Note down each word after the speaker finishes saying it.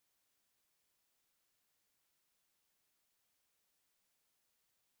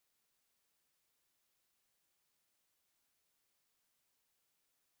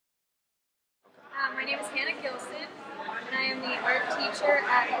name is Hannah Gilson, and I am the art teacher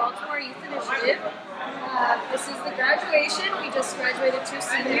at Baltimore Youth Initiative. This is the graduation. We just graduated 2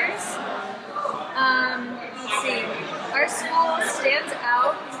 seniors. Let's see. Our school stands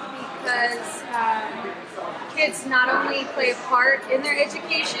out because kids not only play a part in their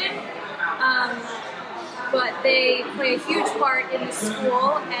education, but they play a huge part in the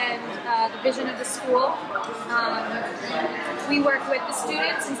school and the vision of the school. We work with the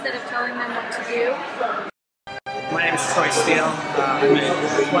students instead of telling them what to do. My name is Troy Steele.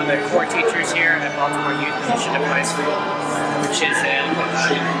 I'm one of the core teachers here at Baltimore Youth Initiative High School, which is a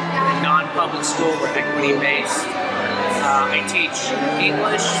non-public school. We're equity-based. I teach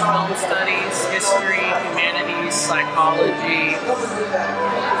English, film studies, history, humanities, psychology.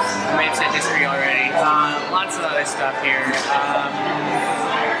 I may have said history already. Lots of other stuff here.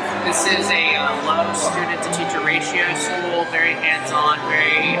 This is a low student-to-teacher ratio school, very hands-on,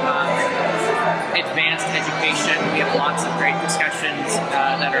 very advanced education. We have lots of great discussions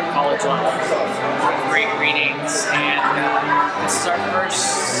that are college level, great readings, and this is our first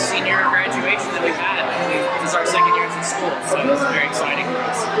senior graduation that we've had. This is our second year in school, so it's very exciting for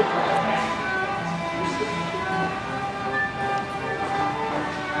us.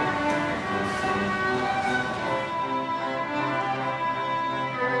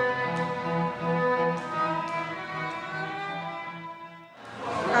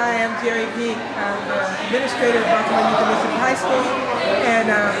 Hi, I'm Jerry Peak. I'm the administrator of Baltimore Youth Initiative High School,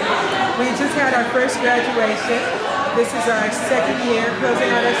 and we just had our first graduation. This is our second year, closing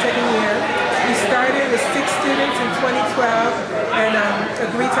out our second year. We started with 6 students in 2012 and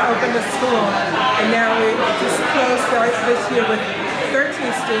agreed to open the school, and now we just closed this year with 13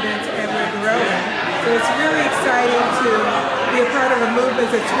 students, and we're growing. So it's really exciting to be a part of a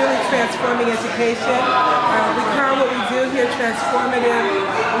movement that's really transforming education. We call what we do here transformational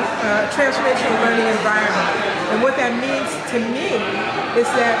learning environment. And what that means to me is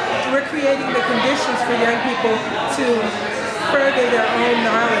that we're creating the conditions for young people to further their own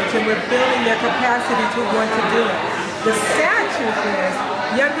knowledge, and we're building their capacity to want to do it. The sad truth is,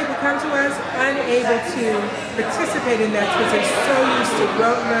 young people come to us unable to participate in that because they're so used to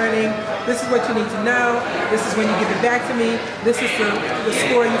rote learning. This is what you need to know. This is when you give it back to me. This is the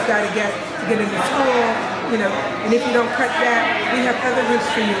score you've got to get into school. You know, and if you don't cut that, we have other routes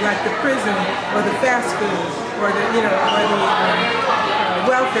for you, like the prison or the fast food or the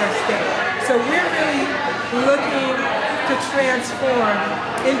welfare state. So we're really looking to transform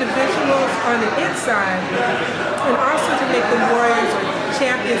individuals on the inside and also to make them warriors or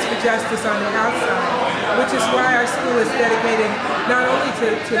champions for justice on the outside, which is why our school is dedicated not only to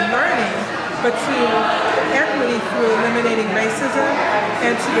learning, but to equity through eliminating racism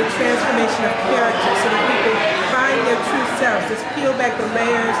and to the transformation of character so that people find their true selves. Let's peel back the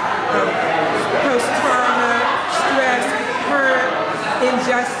layers of post-trauma, stress, hurt,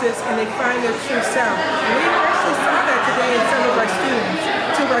 injustice, and they find their true self. And we actually saw that today in some of our students,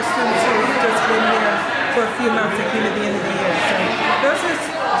 2 of our students who have just been here for a few months and came at the end of the year. So those are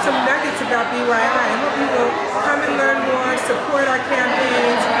some nuggets about BYI. I hope you will come and learn more, support our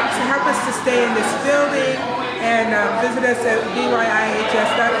campaigns, to help us to stay in this building, and visit us at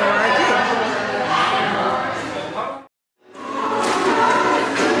byihs.org.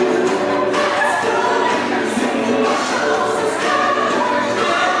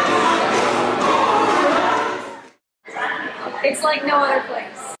 It's like no other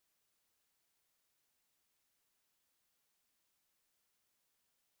place.